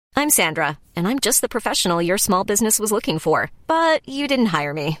I'm Sandra, and I'm just the professional your small business was looking for. But you didn't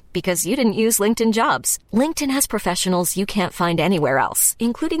hire me because you didn't use LinkedIn Jobs. LinkedIn has professionals you can't find anywhere else,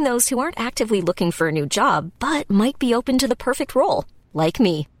 including those who aren't actively looking for a new job, but might be open to the perfect role, like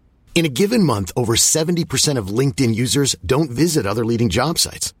me. In a given month, over 70% of LinkedIn users don't visit other leading job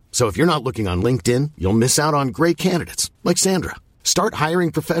sites. So if you're not looking on LinkedIn, you'll miss out on great candidates like Sandra. Start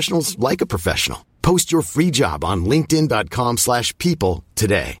hiring professionals like a professional. Post your free job on linkedin.com/people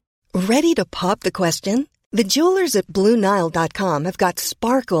today. Ready to pop the question? The jewelers at BlueNile.com have got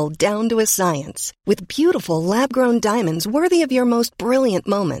sparkle down to a science with beautiful lab-grown diamonds worthy of your most brilliant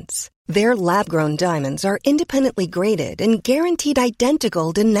moments. Their lab-grown diamonds are independently graded and guaranteed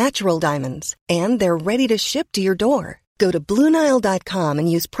identical to natural diamonds, and they're ready to ship to your door. Go to BlueNile.com and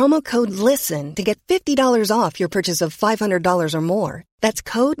use promo code LISTEN to get $50 off your purchase of $500 or more. That's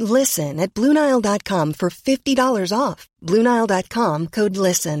code LISTEN at BlueNile.com for $50 off. BlueNile.com, code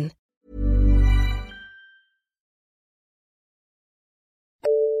LISTEN.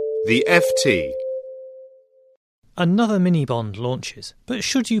 The FT. Another mini bond launches, but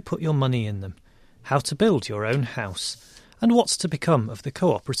should you put your money in them? How to build your own house? And what's to become of the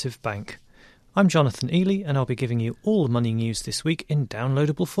cooperative bank? I'm Jonathan Ely, and I'll be giving you all the money news this week in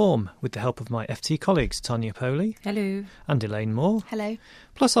downloadable form, with the help of my FT colleagues Tanya Poley. Hello. And Elaine Moore. Hello.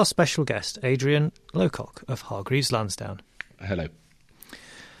 Plus our special guest, Adrian Lowcock of Hargreaves Lansdown. Hello.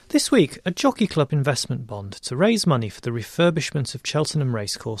 This week, a Jockey Club investment bond to raise money for the refurbishment of Cheltenham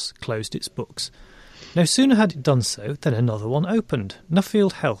Racecourse closed its books. No sooner had it done so than another one opened.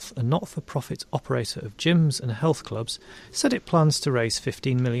 Nuffield Health, a not-for-profit operator of gyms and health clubs, said it plans to raise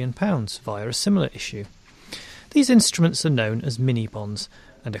 £15 million via a similar issue. These instruments are known as mini-bonds,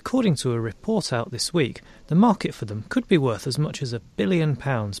 and according to a report out this week, the market for them could be worth as much as £1 billion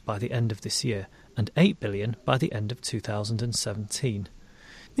by the end of this year, and £8 billion by the end of 2017.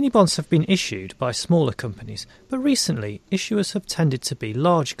 Mini-bonds have been issued by smaller companies, but recently issuers have tended to be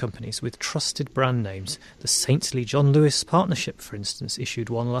large companies with trusted brand names. The Saintly John Lewis Partnership, for instance, issued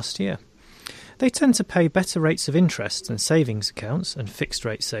one last year. They tend to pay better rates of interest than savings accounts and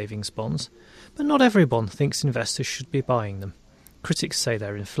fixed-rate savings bonds, but not everyone thinks investors should be buying them. Critics say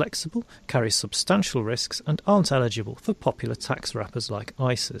they're inflexible, carry substantial risks, and aren't eligible for popular tax wrappers like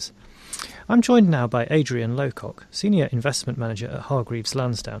ISAs. I'm joined now by Adrian Lowcock, Senior Investment Manager at Hargreaves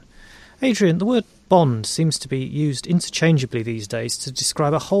Lansdown. Adrian, the word bond seems to be used interchangeably these days to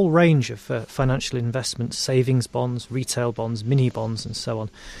describe a whole range of financial investments, savings bonds, retail bonds, mini-bonds and so on.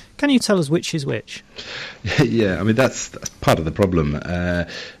 Can you tell us which is which? Yeah, I mean, that's part of the problem.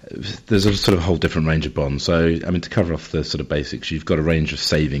 There's a sort of whole different range of bonds. So, I mean, to cover off the sort of basics, you've got a range of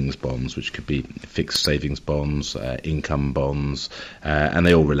savings bonds, which could be fixed savings bonds, income bonds, and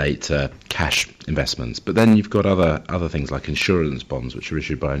they all relate to cash investments. But then you've got other things like insurance bonds, which are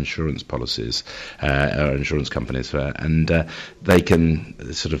issued by insurance policies or insurance companies, and they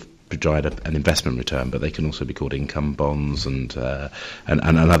can sort of provide an investment return, but they can also be called income bonds and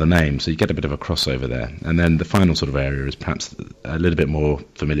another name. So you get a bit of a crossover there. And then the final sort of area is perhaps a little bit more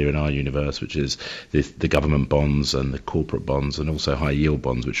familiar in our universe, which is the government bonds and the corporate bonds and also high yield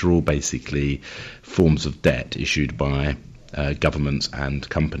bonds, which are all basically forms of debt issued by governments and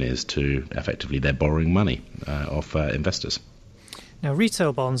companies to effectively they're borrowing money off investors. Now,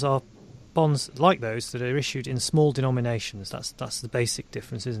 retail bonds are bonds like those that are issued in small denominations. That's the basic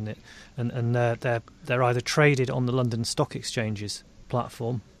difference, isn't it? And they're either traded on the London Stock Exchange's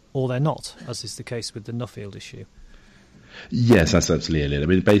platform or they're not, as is the case with the Nuffield issue. Yes, that's absolutely it. I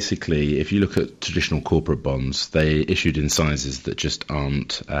mean, basically, if you look at traditional corporate bonds, they issued in sizes that just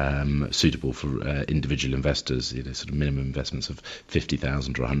aren't suitable for individual investors, sort of minimum investments of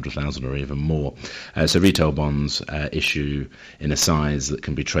 50,000 or 100,000 or even more. So retail bonds issue in a size that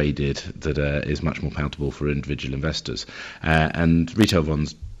can be traded that is much more palatable for individual investors. And retail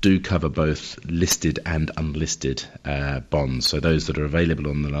bonds do cover both listed and unlisted bonds. So those that are available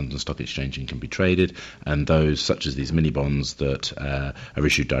on the London Stock Exchange and can be traded, and those such as these mini bonds that are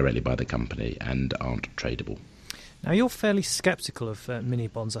issued directly by the company and aren't tradable. Now, you're fairly sceptical of mini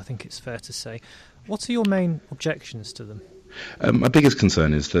bonds, I think it's fair to say. What are your main objections to them? My biggest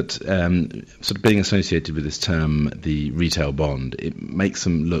concern is that sort of being associated with this term, the retail bond, it makes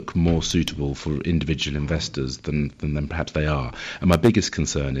them look more suitable for individual investors than perhaps they are. And my biggest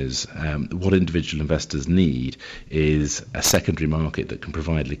concern is what individual investors need is a secondary market that can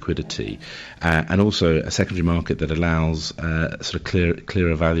provide liquidity and also a secondary market that allows sort of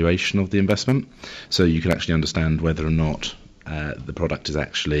clear evaluation of the investment. So you can actually understand whether or not the product is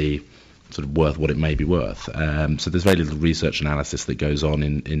actually sort of worth what it may be worth. So there's very little research analysis that goes on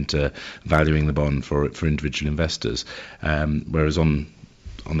into valuing the bond for individual investors, whereas on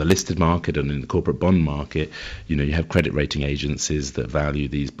on the listed market and in the corporate bond market, you have credit rating agencies that value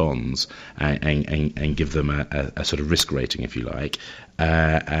these bonds and give them a sort of risk rating, if you like.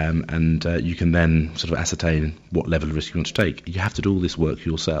 And you can then sort of ascertain what level of risk you want to take. You have to do all this work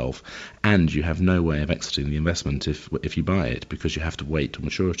yourself, and you have no way of exiting the investment if you buy it, because you have to wait till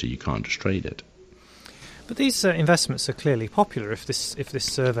maturity. You can't just trade it. But these investments are clearly popular. If this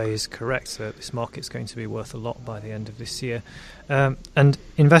survey is correct, this market's going to be worth a lot by the end of this year. And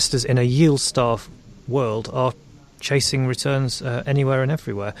investors in a yield-starved world are chasing returns anywhere and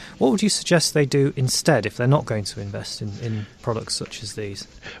everywhere. What would you suggest they do instead if they're not going to invest in products such as these?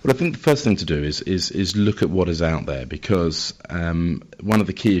 Well, I think the first thing to do is look at what is out there, because one of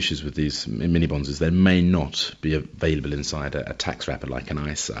the key issues with these mini bonds is they may not be available inside a tax wrapper like an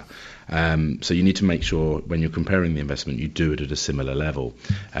ISA. So you need to make sure when you're comparing the investment, you do it at a similar level.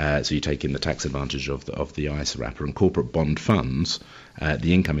 So you take in the tax advantage of the ISA wrapper. And corporate bond funds,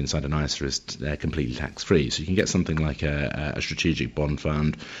 the income inside an ISA is completely tax-free. So you can get something like a strategic bond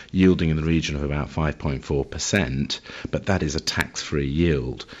fund yielding in the region of about 5.4%, but that is a tax-free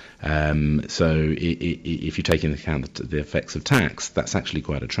yield. So if you take into account the effects of tax, that's actually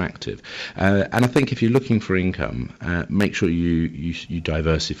quite attractive. And I think if you're looking for income, make sure you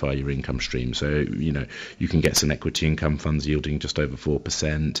diversify your income stream. So you can get some equity income funds yielding just over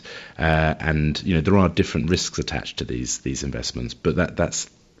 4%, and there are different risks attached to these investments, but that's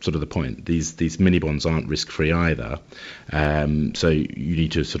sort of the point. These mini bonds aren't risk-free either, so you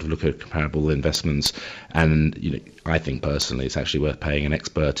need to sort of look at comparable investments. And I think personally it's actually worth paying an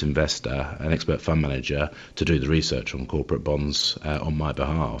expert investor, an expert fund manager, to do the research on corporate bonds on my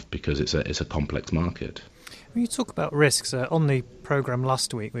behalf, because it's a complex market. When you talk about risks, on the programme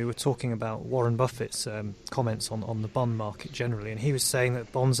last week we were talking about Warren Buffett's comments on the bond market generally, and he was saying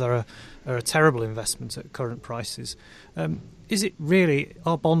that bonds are a terrible investment at current prices. Is it really,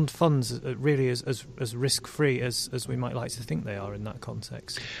 are bond funds really as risk-free as we might like to think they are in that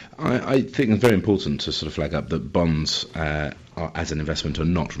context? I think it's very important to sort of flag up that bonds as an investment are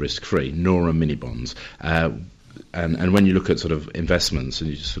not risk-free, nor are mini bonds. And when you look at sort of investments and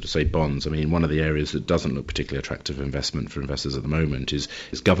you just sort of say bonds, I mean, one of the areas that doesn't look particularly attractive investment for investors at the moment is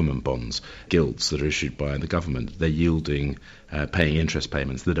government bonds, gilts that are issued by the government. They're yielding, paying interest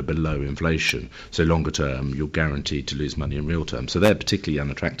payments that are below inflation. So longer term, you're guaranteed to lose money in real terms. So they're particularly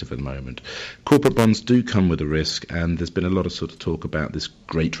unattractive at the moment. Corporate bonds do come with a risk, and there's been a lot of sort of talk about this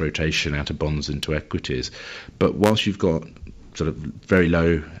great rotation out of bonds into equities. But whilst you've got sort of very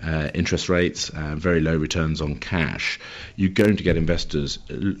low interest rates, very low returns on cash, you're going to get investors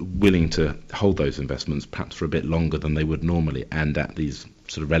willing to hold those investments perhaps for a bit longer than they would normally, and at these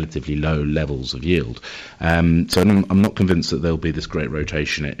sort of relatively low levels of yield. So I'm not convinced that there'll be this great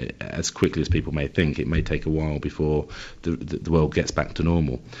rotation as quickly as people may think. It may take a while before the world gets back to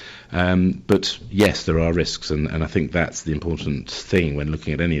normal. But yes, there are risks, and I think that's the important thing when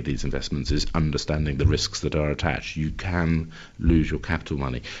looking at any of these investments, is understanding the risks that are attached. You can lose your capital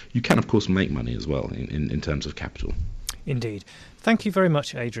money. You can, of course, make money as well in terms of capital. Indeed. Thank you very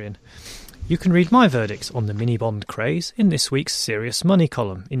much, Adrian. You can read my verdicts on the mini bond craze in this week's Serious Money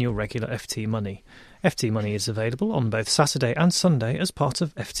column in your regular FT Money. FT Money is available on both Saturday and Sunday as part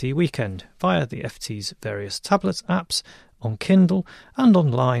of FT Weekend via the FT's various tablet apps, on Kindle and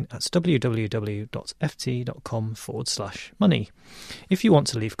online at www.ft.com/money. If you want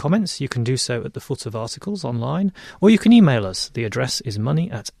to leave comments, you can do so at the foot of articles online, or you can email us. The address is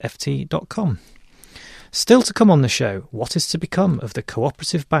money@ft.com. Still to come on the show, what is to become of the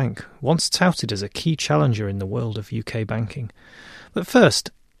cooperative bank, once touted as a key challenger in the world of UK banking. But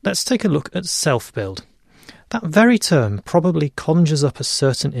first, let's take a look at self-build. That very term probably conjures up a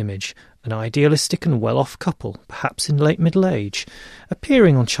certain image, an idealistic and well-off couple, perhaps in late middle age,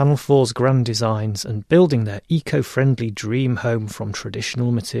 appearing on Channel 4's Grand Designs and building their eco-friendly dream home from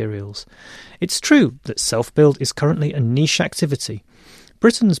traditional materials. It's true that self-build is currently a niche activity.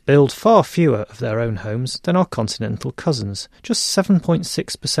 Britons build far fewer of their own homes than our continental cousins. Just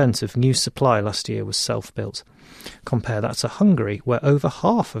 7.6% of new supply last year was self-built. Compare that to Hungary, where over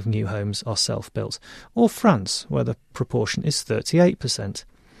half of new homes are self-built, or France, where the proportion is 38%.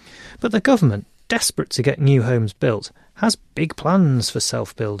 But the government, desperate to get new homes built, has big plans for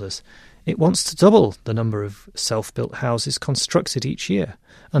self-builders. It wants to double the number of self-built houses constructed each year,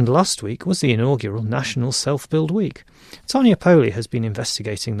 and last week was the inaugural National Self-Build Week. Tanya Poley has been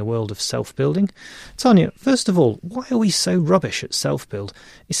investigating the world of self-building. Tanya, first of all, why are we so rubbish at self-build,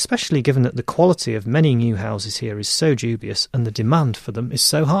 especially given that the quality of many new houses here is so dubious and the demand for them is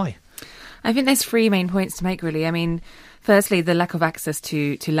so high? I think there's three main points to make, really. I mean, firstly, the lack of access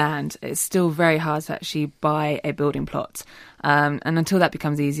to land. It's still very hard to actually buy a building plot. And until that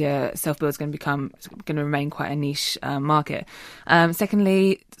becomes easier, self-build is going to remain quite a niche market.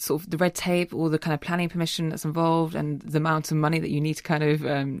 Secondly, sort of the red tape, all the kind of planning permission that's involved, and the amount of money that you need to kind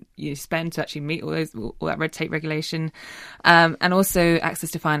of spend to actually meet all that red tape regulation, and also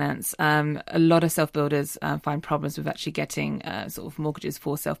access to finance. A lot of self-builders find problems with actually getting sort of mortgages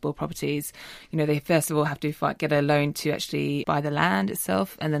for self-build properties. They first of all have to get a loan to actually buy the land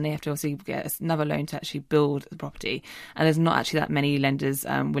itself, and then they have to also get another loan to actually build the property. And there's not actually that many lenders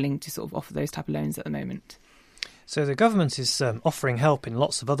willing to sort of offer those type of loans at the moment. So the government is offering help in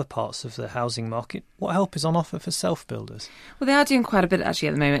lots of other parts of the housing market. What help is on offer for self-builders? Well, they are doing quite a bit actually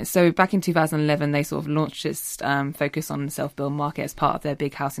at the moment. So back in 2011, they sort of launched this focus on the self-build market as part of their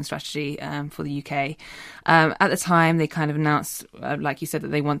big housing strategy for the UK. At the time, they kind of announced, like you said,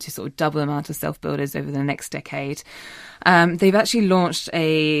 that they want to sort of double the amount of self-builders over the next decade. They've actually launched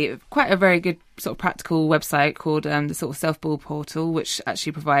quite a very good sort of practical website called the sort of self-build portal, which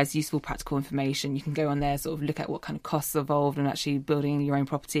actually provides useful practical information. You can go on there, sort of look at what kind of costs are involved in actually building your own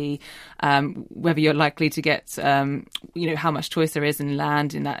property, whether you're likely to get, how much choice there is in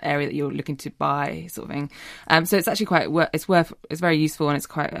land in that area that you're looking to buy, sort of thing. So it's actually it's very useful, and it's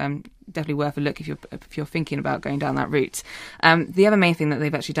quite definitely worth a look if you're thinking about going down that route. The other main thing that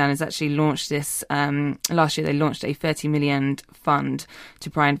they've actually done is actually launched this last year. They launched a 30 million fund to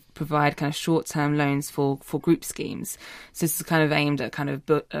provide kind of short-term loans for group schemes. So this is kind of aimed at kind of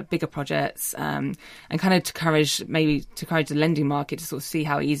bigger projects, and kind of to encourage the lending market to sort of see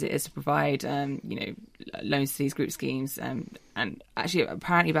how easy it is to provide loans to these group schemes. And actually,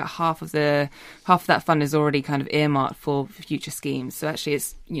 apparently, about half of that fund is already kind of earmarked for future schemes. So actually,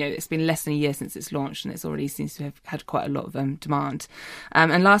 it's been less than a year since it's launched, and it's already seems to have had quite a lot of demand.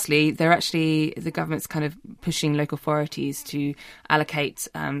 And lastly, the government's kind of pushing local authorities to allocate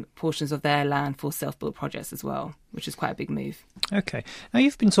portions of their land for self-built projects as well, which is quite a big move. Okay. Now,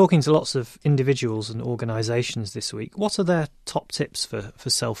 you've been talking to lots of individuals and organisations this week. What are their top tips for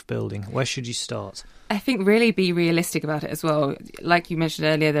self-building? Where should you start? I think really be realistic about it as well. Like you mentioned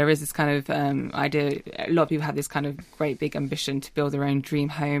earlier, there is this kind of idea. A lot of people have this kind of great big ambition to build their own dream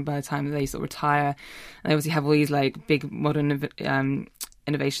home by the time that they sort of retire. And they obviously have all these like big modern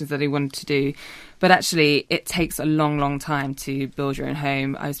innovations that they wanted to do. But actually, it takes a long, long time to build your own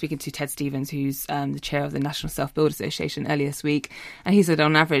home. I was speaking to Ted Stevens, who's the chair of the National Self-Build Association, earlier this week. And he said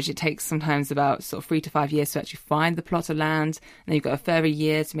on average, it takes sometimes about sort of 3 to 5 years to actually find the plot of land. And then you've got a further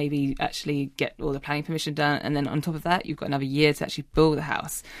year to maybe actually get all the planning permission done. And then on top of that, you've got another year to actually build the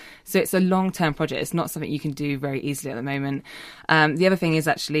house. So it's a long-term project. It's not something you can do very easily at the moment. The other thing is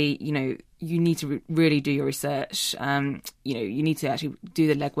actually, you need to really do your research. You need to actually do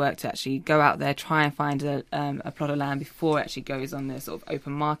the legwork to actually go out there, try and find a plot of land before it actually goes on the sort of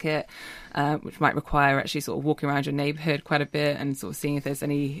open market, which might require actually sort of walking around your neighbourhood quite a bit and sort of seeing if there's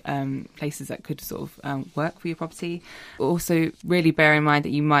any places that could sort of work for your property. Also, really bear in mind that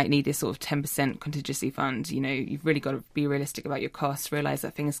you might need this sort of 10% contingency fund. You've really got to be realistic about your costs, realise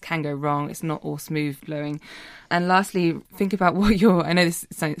that things can go wrong. It's not all smooth flowing. And lastly, think about what I know this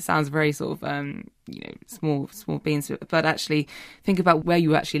sounds very sort of, small beans, but actually think about where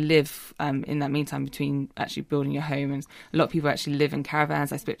you actually live in that meantime between actually building your home. And a lot of people actually live in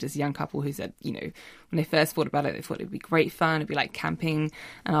caravans. I spoke to this young couple who said, when they first thought about it, they thought it'd be great fun. It'd be like camping.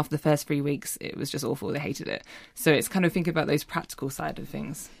 And after the first 3 weeks, it was just awful. They hated it. So it's kind of think about those practical side of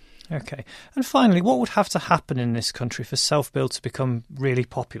things. Okay. And finally, what would have to happen in this country for self-build to become really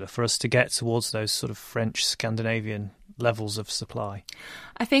popular, for us to get towards those sort of French, Scandinavian levels of supply?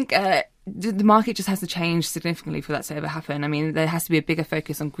 I think the market just has to change significantly for that to ever happen. I mean, there has to be a bigger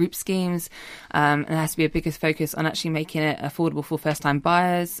focus on group schemes, and there has to be a bigger focus on actually making it affordable for first-time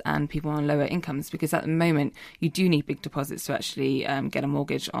buyers and people on lower incomes, because at the moment you do need big deposits to actually get a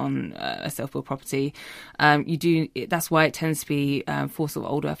mortgage on a self-built property. That's why it tends to be for sort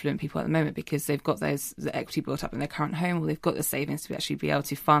of older affluent people at the moment, because they've got the equity built up in their current home, or they've got the savings to actually be able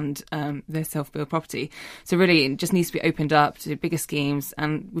to fund their self-built property. So really, it just needs to be opened up to bigger schemes,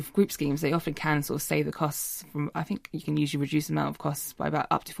 and with group schemes, they often can sort of save the costs from, I think you can usually reduce the amount of costs by about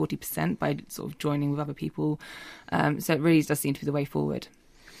up to 40% by sort of joining with other people. So it really does seem to be the way forward.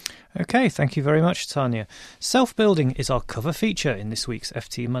 Okay, thank you very much, Tanya. Self-building is our cover feature in this week's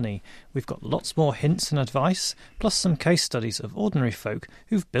FT Money. We've got lots more hints and advice, plus some case studies of ordinary folk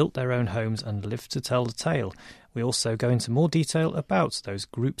who've built their own homes and lived to tell the tale. We also go into more detail about those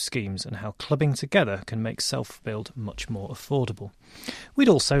group schemes and how clubbing together can make self-build much more affordable. We'd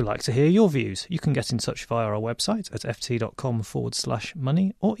also like to hear your views. You can get in touch via our website at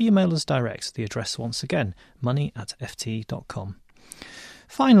ft.com/money or email us direct. The address once again, money@ft.com.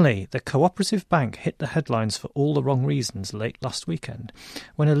 Finally, the Cooperative Bank hit the headlines for all the wrong reasons late last weekend,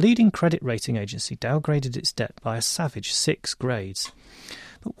 when a leading credit rating agency downgraded its debt by a savage 6 grades.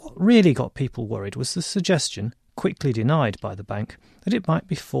 But what really got people worried was the suggestion, quickly denied by the bank, that it might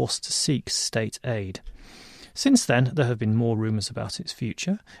be forced to seek state aid. Since then, there have been more rumours about its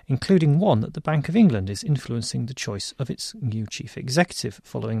future, including one that the Bank of England is influencing the choice of its new chief executive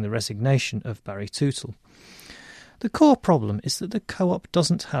following the resignation of Barry Tootle. The core problem is that the Co-op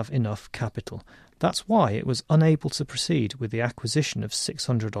doesn't have enough capital. That's why it was unable to proceed with the acquisition of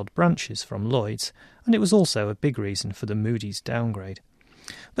 600-odd branches from Lloyds, and it was also a big reason for the Moody's downgrade.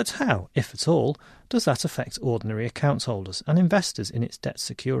 But how, if at all, does that affect ordinary account holders and investors in its debt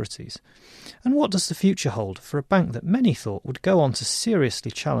securities? And what does the future hold for a bank that many thought would go on to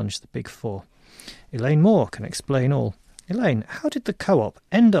seriously challenge the Big Four? Elaine Moore can explain all. Elaine, how did the Co-op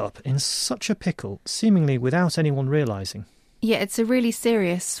end up in such a pickle, seemingly without anyone realising? Yeah, it's a really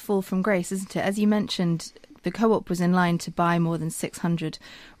serious fall from grace, isn't it? As you mentioned, the Co-op was in line to buy more than 600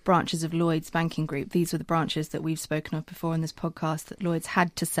 branches of Lloyds Banking Group. These were the branches that we've spoken of before in this podcast that Lloyds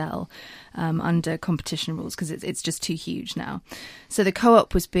had to sell under competition rules because it's just too huge now. So the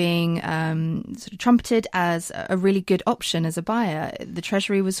Co-op was being sort of trumpeted as a really good option as a buyer. The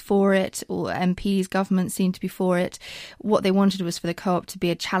Treasury was for it, all MPs, government seemed to be for it. What they wanted was for the Co-op to be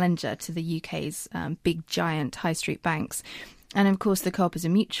a challenger to the UK's big giant high street banks. And of course, the Co-op is a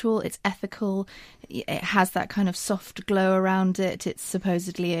mutual, it's ethical, it has that kind of soft glow around it. It's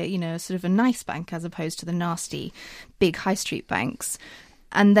supposedly a sort of a nice bank as opposed to the nasty big high street banks.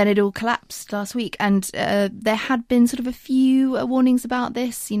 And then it all collapsed last week. And there had been sort of a few warnings about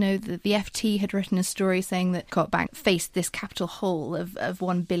this. The FT had written a story saying that Co-op Bank faced this capital hole of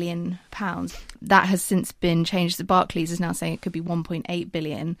 £1 billion. That has since been changed. The Barclays is now saying it could be 1.8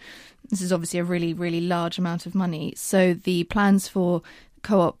 billion. This is obviously a really, really large amount of money. So the plans for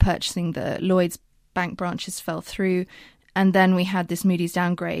Co-op purchasing the Lloyds Bank branches fell through. And then we had this Moody's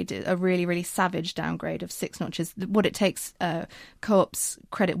downgrade, a really, really savage downgrade of 6 notches. What it takes Co-op's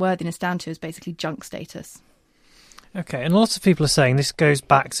creditworthiness down to is basically junk status. Okay, and lots of people are saying this goes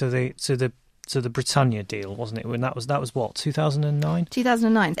back to the Britannia deal, wasn't it? When that was what, 2009?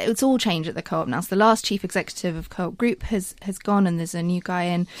 2009. It's all changed at the Co-op now. So the last chief executive of Co-op Group has gone, and there's a new guy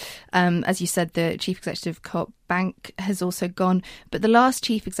in. As you said, the chief executive of Co-op Bank has also gone. But the last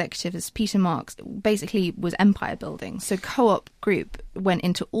chief executive, as Peter Marks, basically was empire building. So Co-op Group went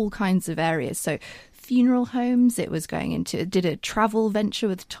into all kinds of areas. So funeral homes, it did a travel venture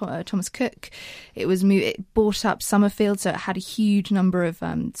with Thomas Cook. It bought up Summerfield, so it had a huge number of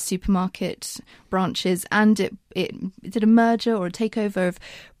supermarket branches, and it did a merger or a takeover of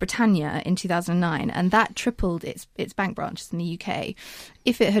Britannia in 2009, and that tripled its bank branches in the UK.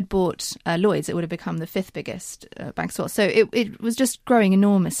 If it had bought Lloyds, it would have become the 5th biggest bank store. So it was just growing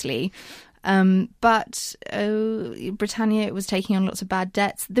enormously. But Britannia, it was taking on lots of bad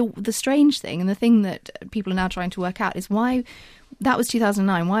debts. The strange thing, and the thing that people are now trying to work out, is why that was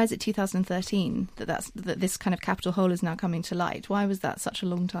 2009. Why is it 2013 that this kind of capital hole is now coming to light? Why was that such a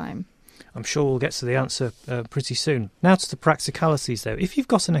long time? I'm sure we'll get to the answer pretty soon. Now to the practicalities, though. If you've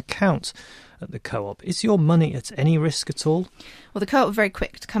got an account at the Co-op, is your money at any risk at all? Well, the Co-op were very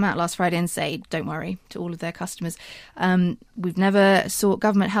quick to come out last Friday and say, don't worry, to all of their customers. We've never sought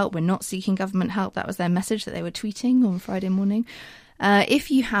government help. We're not seeking government help. That was their message that they were tweeting on Friday morning. If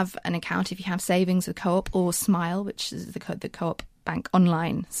you have an account, if you have savings with Co-op or Smile, which is the Co-op Bank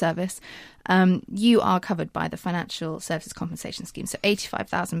online service, you are covered by the Financial Services Compensation Scheme. So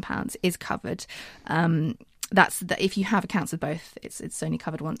 £85,000 is covered. If you have accounts with both, it's only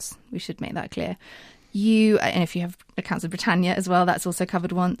covered once. We should make that clear. And if you have accounts with Britannia as well, that's also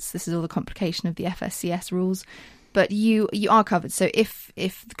covered once. This is all the complication of the FSCS rules. But you are covered. So if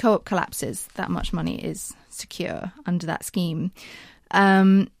the Co-op collapses, that much money is secure under that scheme.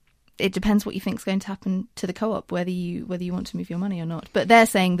 It depends what you think is going to happen to the Co-op, whether you want to move your money or not. But they're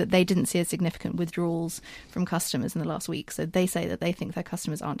saying that they didn't see a significant withdrawals from customers in the last week. So they say that they think their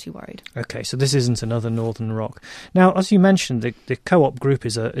customers aren't too worried. Okay, so this isn't another Northern Rock. Now, as you mentioned, the Co-op Group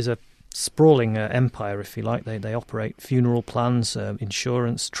is a sprawling empire, if you like. They operate funeral plans,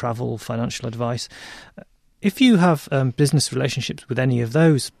 insurance, travel, financial advice. If you have business relationships with any of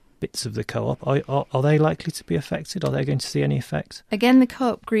those bits of the Co-op, are they likely to be affected? Are they going to see any effect? Again, the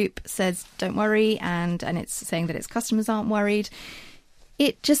Co-op Group says don't worry, and it's saying that its customers aren't worried.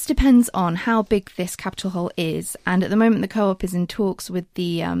 It just depends on how big this capital hole is, and at the moment the Co-op is in talks with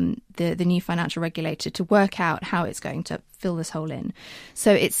the new financial regulator to work out how it's going to fill this hole in.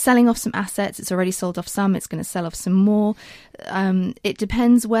 So it's selling off some assets. It's already sold off some. It's going to sell off some more. It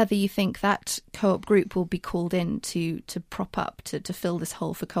depends whether you think that Co-op Group will be called in to prop up, to fill this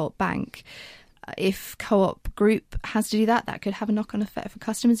hole for Co-op Bank. If Co-op Group has to do that, that could have a knock-on effect for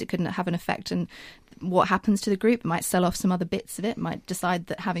customers. It could have an effect on what happens to the group. It might sell off some other bits of it. It might decide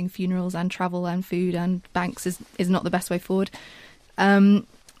that having funerals and travel and food and banks is not the best way forward.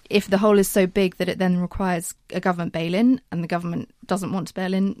 If the hole is so big that it then requires a government bail-in and the government doesn't want to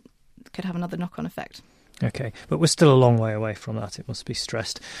bail in, it could have another knock-on effect. OK, but we're still a long way away from that, it must be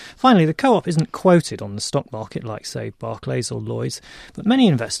stressed. Finally, the Co-op isn't quoted on the stock market like, say, Barclays or Lloyds, but many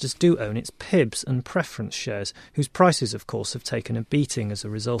investors do own its PIBs and preference shares, whose prices, of course, have taken a beating as a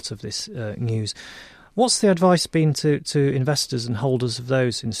result of this news. What's the advice been to investors and holders of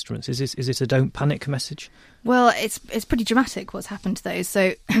those instruments? Is it a don't panic message? Well, it's pretty dramatic what's happened to those.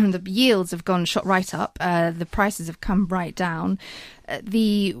 So the yields have shot right up. The prices have come right down.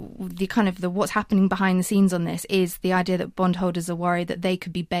 The what's happening behind the scenes on this is the idea that bondholders are worried that they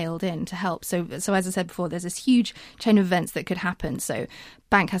could be bailed in to help. So as I said before, there's this huge chain of events that could happen. So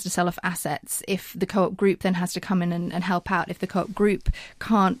bank has to sell off assets. If the Co-op Group then has to come in and help out, if the Co-op Group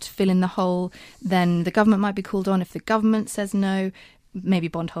can't fill in the hole, then the government might be called on. If the government says no, maybe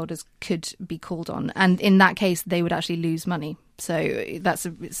bondholders could be called on, and in that case they would actually lose money. So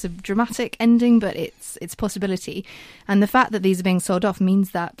it's a dramatic ending, but it's a possibility. And the fact that these are being sold off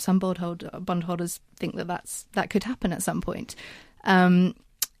means that some bondholders think that could happen at some point.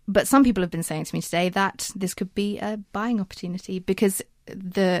 But some people have been saying to me today that this could be a buying opportunity because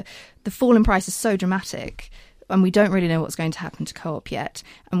the fall in price is so dramatic. And we don't really know what's going to happen to Co-op yet.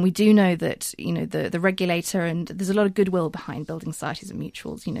 And we do know that, the regulator, and there's a lot of goodwill behind building societies and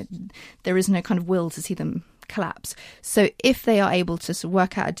mutuals. There is no kind of will to see them collapse. So if they are able to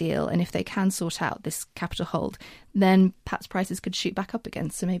work out a deal and if they can sort out this capital hold, then perhaps prices could shoot back up again.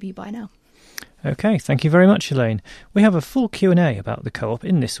 So maybe you buy now. OK, thank you very much, Elaine. We have a full Q&A about the Co-op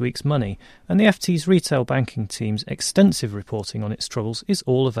in this week's Money, and the FT's retail banking team's extensive reporting on its troubles is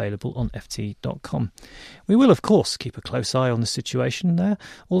all available on ft.com. We will, of course, keep a close eye on the situation there,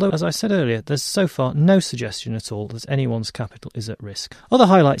 although, as I said earlier, there's so far no suggestion at all that anyone's capital is at risk. Other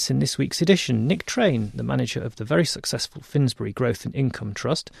highlights in this week's edition: Nick Train, the manager of the very successful Finsbury Growth and Income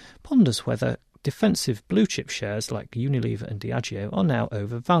Trust, ponders whether defensive blue-chip shares like Unilever and Diageo are now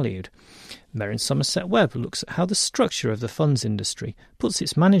overvalued. Merrin Somerset Webb looks at how the structure of the funds industry puts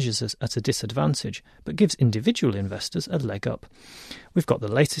its managers at a disadvantage, but gives individual investors a leg up. We've got the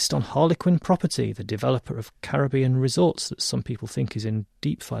latest on Harlequin Property, the developer of Caribbean resorts that some people think is in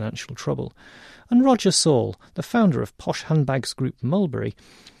deep financial trouble. And Roger Saul, the founder of posh handbags group Mulberry,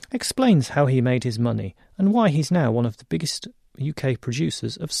 explains how he made his money and why he's now one of the biggest UK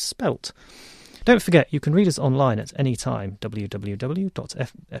producers of spelt. Don't forget, you can read us online at any time,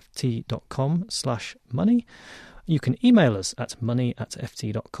 www.ft.com/money. You can email us at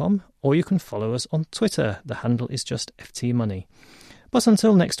money@ft.com, or you can follow us on Twitter. The handle is just ftmoney. But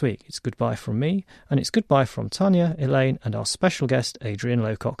until next week, it's goodbye from me, and it's goodbye from Tanya, Elaine, and our special guest, Adrian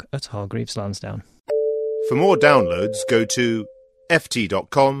Lowcock at Hargreaves Lansdown. For more downloads, go to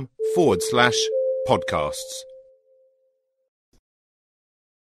ft.com/podcasts.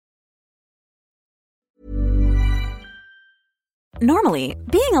 Normally,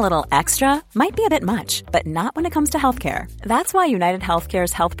 being a little extra might be a bit much, but not when it comes to healthcare. That's why United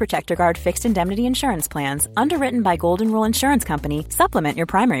Healthcare's Health Protector Guard fixed indemnity insurance plans, underwritten by Golden Rule Insurance Company, supplement your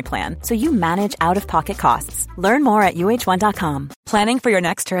primary plan so you manage out-of-pocket costs. Learn more at uh1.com. Planning for your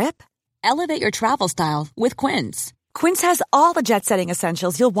next trip? Elevate your travel style with Quince. Quince has all the jet-setting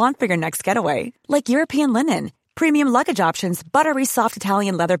essentials you'll want for your next getaway, like European linen, premium luggage options, buttery soft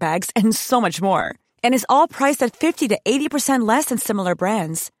Italian leather bags, and so much more. And is all priced at 50 to 80% less than similar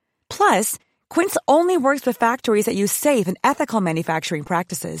brands. Plus, Quince only works with factories that use safe and ethical manufacturing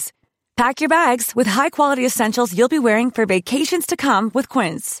practices. Pack your bags with high-quality essentials you'll be wearing for vacations to come with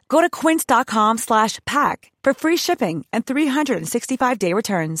Quince. Go to quince.com/pack for free shipping and 365-day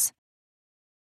returns.